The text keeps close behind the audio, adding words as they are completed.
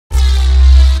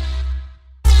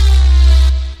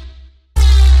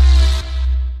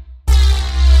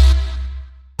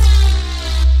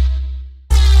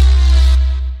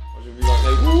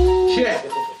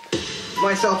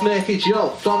myself, Murkage,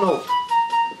 yo, Donald.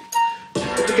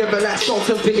 Together like salt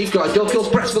and vinegar. Your girl's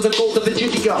breast was a gold of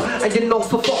Virginia, and you're known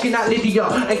for fucking out Lydia.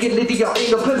 And get Lydia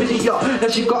ain't no chlamydia. Now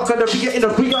she got gonorrhea in the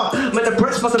rear. Man, the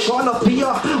breast must have gone off here.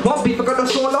 One beef I got a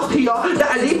soul off here.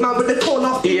 That I leave man with the torn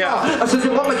off here. I said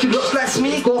your mama, she looks like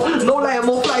Smeagol. No lie, I'm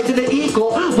more fly than the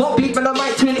eagle. One beef and I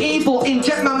might turn evil.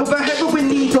 Inject man with a heroin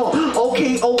needle.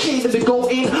 Okay, let me go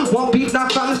in. One beef now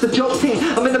fam, it's the joke thing.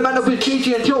 I'm in the manner with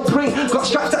Gigi and Joe Pring. Got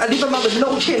straps that I leave a man with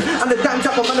no chin. And the damn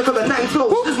dapper man, I got the 9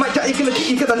 flows. My jack, you're gonna get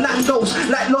you get the Nando's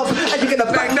like love, and you're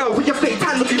gonna bang no with your fake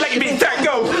tan looking like you mean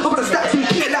tango. I'm gonna stack you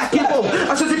here like hippo.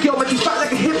 I said the girl man, she's fat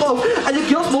like a hippo, and your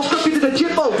girl's more scruffy than a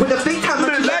jimbo. With a fake tan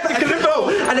man, she's like a calypso,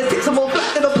 and the tits are more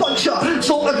flat than a puncher.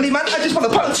 So ugly man, I just wanna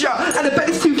punch ya. And the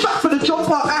belly's too fat for the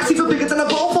jumper. Ass even bigger than a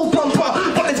Volvo bumper.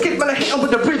 But this kid man, I hit him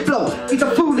with a rib blow. He's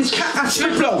a foolish cat, I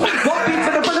strip blow. One beat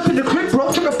when I run up in the crib,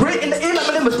 bro. Took a break in the ear like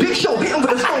my name was Big Show. Hit him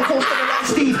with a stone cold stunner like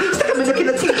Steve. Stick him in the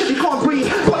killer teeth till he can't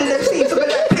breathe. Put in them seams, looking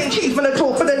like pain cheese when I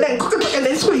draw for the length. And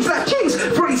then squeeze like cheese,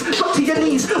 freeze, drop to your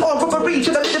knees. On from a reach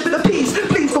and a little bit of peace.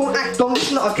 Please don't act dumb, this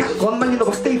is not a cat gun. Man, you know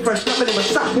I stay fresh, that man in a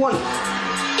sap one.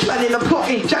 Planning and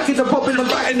plotting, jacking and robbing and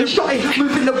ratting and shotting.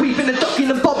 Moving and weaving and ducking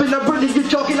and bobbing and running and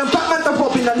jogging and Batman and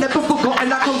robbing. I never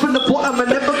forgotten, I come from the bottom and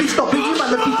never be stopping. You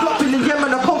man will be flopping and yeah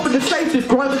man, I'm confident safe. If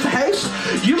Grime is a house,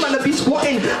 you man will be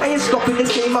squatting. I ain't stopping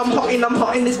this game, I'm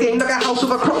hot in this game. Like a house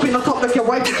with a cropping on top like your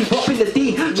wife. Keep dropping the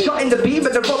D, shot in the B,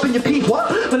 but they're robbing your P. What?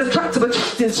 When attractive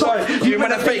inside, you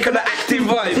man are fake on the active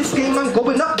vibe. This game I'm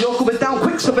going up, you're going down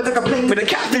quick, so like I'm playing with a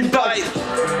captain dive.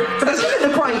 But that's in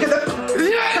the crime, get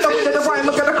the rhyme,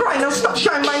 I'm gonna cry now. Stop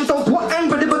shine, mind don't what and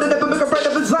but they never make a bread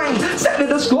of a design. Setting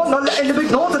the score, not letting them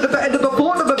ignore that the better than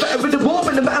before, the better with the war,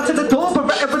 and the better to the door, but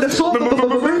better with the sword,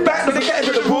 but back, but they get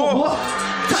rid of the war. What?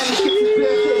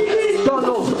 Tiny-Skitz,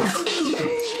 Donald.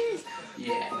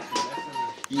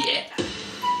 Yeah.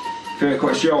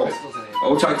 Fernquests, yo.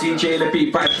 Old time DJ, the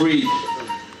beat back breathe.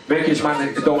 Murkage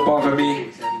man, don't bother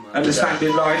me.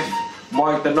 Understanding life,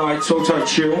 Mike the night, so tight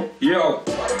chill. Yo.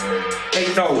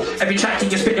 Ain't no, every track you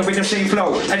just spitting with the same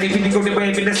flow. And if you go the way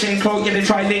with the same quote, yeah, they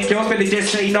try and link yours, but they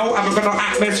just say no. I'm gonna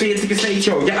atmosphere to the stage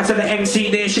show. Yeah, I tell the MC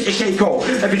there, shit the Keiko.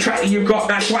 Every track that you got,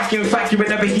 that's whack. In fact, you will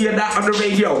never hear that on the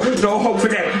radio. No hope for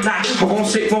them, nah, I won't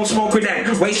sit, won't smoke with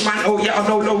them. Waste man, oh yeah, I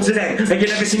know loads of them. And you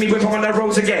never see me with on the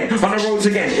roads again,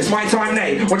 It's my time,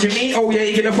 nay. What you mean? Oh yeah,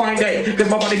 you're gonna find it. Cause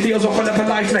my body feels off for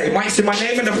life, nay. Might see my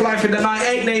name in the fly for the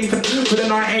 98 name. For the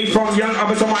 98 from young, I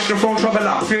was a microphone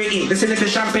troubler. Fireeee, the cynical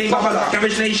champagne bubbler.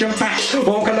 Garage Nation patch,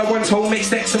 all colour ones, home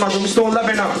mixed next to my room, store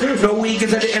loving up. No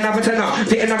weekends, I didn't have a tenor.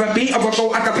 Didn't have a beat, I would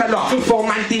go a cappella. 4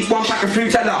 man deep, 1 pack of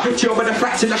Frutella. Chill with the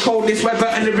flats in the coldest weather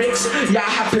and lyrics. Yeah, I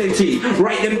have plenty.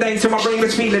 Write them down till my brain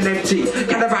was feeling empty.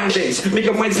 Caravan days, Mick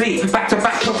and Wesley. Back to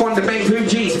back, up on the bank, blue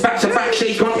G's. Back to back,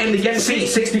 shake on in the NC.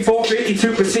 64,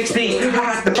 32 for 16. I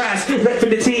had the pass, left for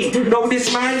the team. Know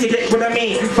this man, you get what I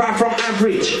mean. Far from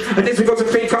average. And this goes to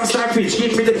fake, I'm savage.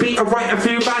 Give me the beat, I write a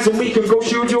few bars and we can go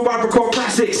shoot you. I record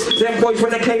classics. Them boys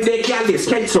when they claim they're gallus.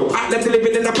 Cancel, act like they're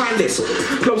living in a palace.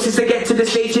 Closest they get to the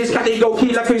stages, can they go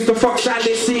key like who's the fuck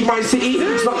Alice? See my city,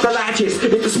 it's not the largest,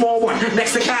 it's the small one,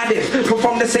 next to Cardiff. Come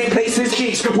from the same place as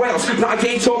Geeks. Wells, not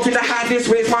again talking the hardest.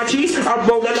 Where's my cheese? I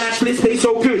roll the large list, they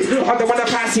so good. I don't wanna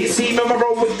pass it. See me, I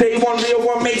roll with day one, real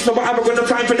one mates. No, but I'm gonna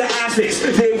time for the asses.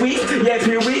 They're weak, yeah, if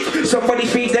you're weak. Somebody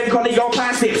feed them, calling your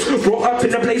plastics. Brought up in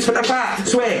the place for the fat.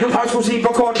 Swear, high school see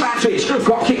called Patrick.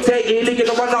 Got kicked there, illegal,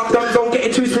 no one knocked them. Don't get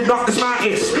it twisted, not the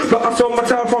smartest. But I told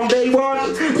myself from day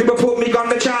one, they will put me on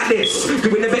the chart list.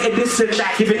 Doing a bit of this and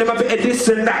that, giving them a bit of this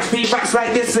and that. Feedbacks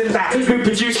like this and that. Who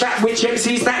produced that? Which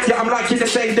MC's that? Yeah, I'm liking the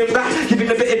same them that. Giving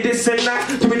a bit of this and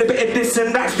that. Doing a bit of this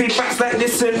and that. Feedbacks like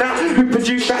this and that. Who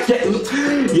produced that?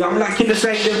 Yeah, I'm liking the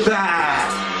same them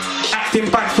that. Acting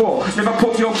back for, never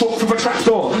put your foot through a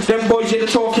trapdoor. Them boys, you're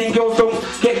the talking girls, don't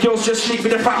get girls just sleep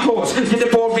with a fat horse. You're the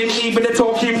boring, even the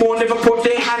talking more, never put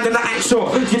their hand on the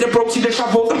axle. You're the broke, see the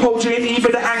travel, the whole dream,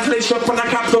 even the anklet up on the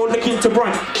cap door, looking to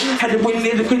run. Had the wind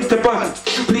in the things to burn.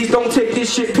 Please don't take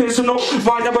this shit personal.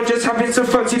 Right now, I'm just having some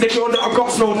fun. See the girl that I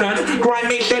got no none.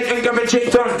 Grime ain't dead and garage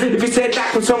ain't done. If you said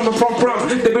that for someone from Brum,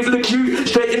 they would look you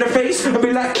straight in the face and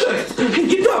be like, look,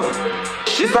 you dumb.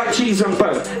 It's like cheese and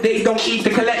butter. They don't eat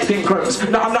the collecting crumbs.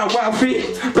 No, I'm not wealthy,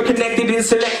 but connected in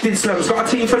selected slums. Got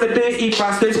a team full of dirty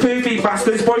bastards, poofy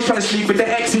bastards. Boys trying to sleep with their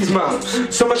ex's mum.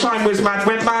 Summertime was mad,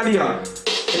 went Malia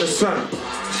in the sun.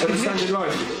 Understanding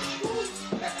life.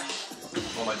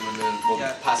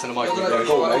 Passing the mic.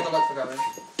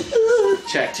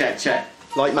 Check.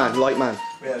 Light man. Light man.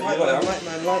 Yo,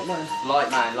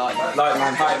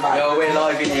 we're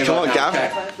live in here. Come on, Gav.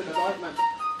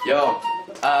 Yo.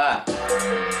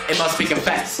 It must be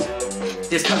confessed,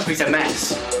 this country's a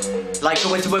mess. Like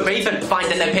going to a raven,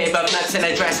 finding a pair of nuts and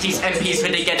a dress. These MPs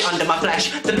really get under my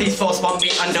flesh. The police force want me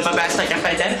under arrest. I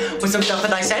offend them with some stuff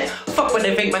that I said. Fuck what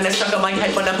they think when they're stuck on my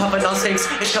head when I'm puffing on sticks.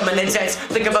 It's coming in sets.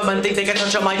 Think of a man, think they can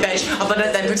touch on my bench. I'm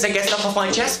gonna then pics and get stuff off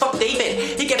my chest. Fuck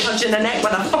David, he get punched in the neck.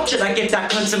 When the fuck should I give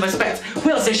that cunt some respect?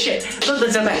 Wales is shit,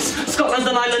 London's a mess. Scotland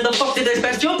and Ireland, the fuck did their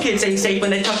best. Your kids ain't safe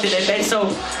when they tucked in their bed, so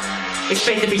it's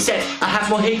fair to be said, I have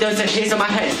more haters than hairs on my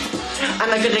head.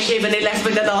 And I couldn't give any less for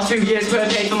the last few years.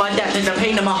 Prepared for my death, there's a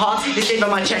pain in my heart. It's in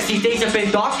my chest, these days have been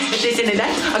dark. If there's any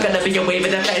left, I'm gonna be away with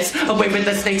the feds. Away with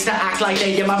the snakes that act like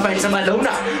they are my friends. I'm a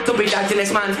loner, don't be doubting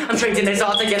this man. I'm trading this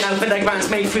art again out for the grants.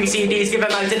 Made 3 CDs, give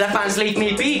them out to the fans. Leave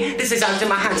me be, this is out of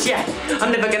my hands, yeah.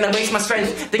 I'm never gonna waste my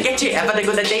strength to get you ever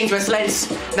with a dangerous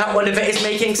lens. Not one of it is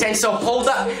making sense, so hold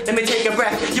up, let me take a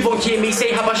breath. You won't hear me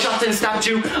say how I shot and stabbed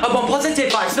you. I want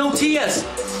positive vibes, no tears.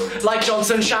 Like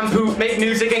Johnson shampoo, make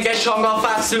music and get strong off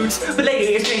fat suits. But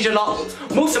lately it's changed a lot.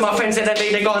 Most of my friends said that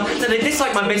they're gone, so they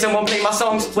dislike my bits and won't play my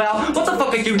songs. Well, what the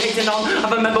fuck are you hating on?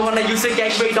 I remember when I used to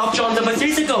get grade off John, that was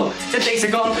years ago. The days are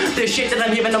gone, the shit that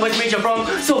I'm hearing always major wrong.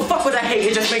 So fuck with the hate,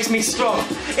 it just makes me strong.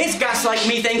 It's gas like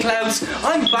methane clouds,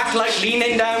 I'm back like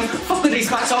leaning down. Fuck with these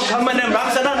facts all coming in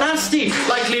raps that are nasty,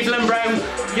 like Cleveland Brown.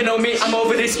 You know me, I'm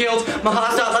overly skilled. My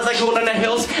heart's out like cold in the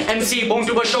hills. MC won't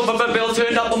do a show for a bill.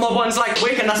 Turned up on my ones like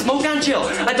Wick and I smoke and chill.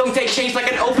 I don't take change like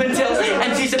an open till.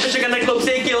 MC's a bitch are gonna close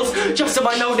their gills just so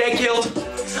I know they're killed.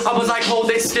 I was like,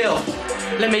 hold it still.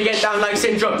 Let me get down like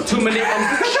Syndrome. 2 minutes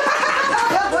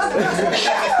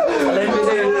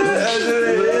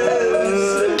and...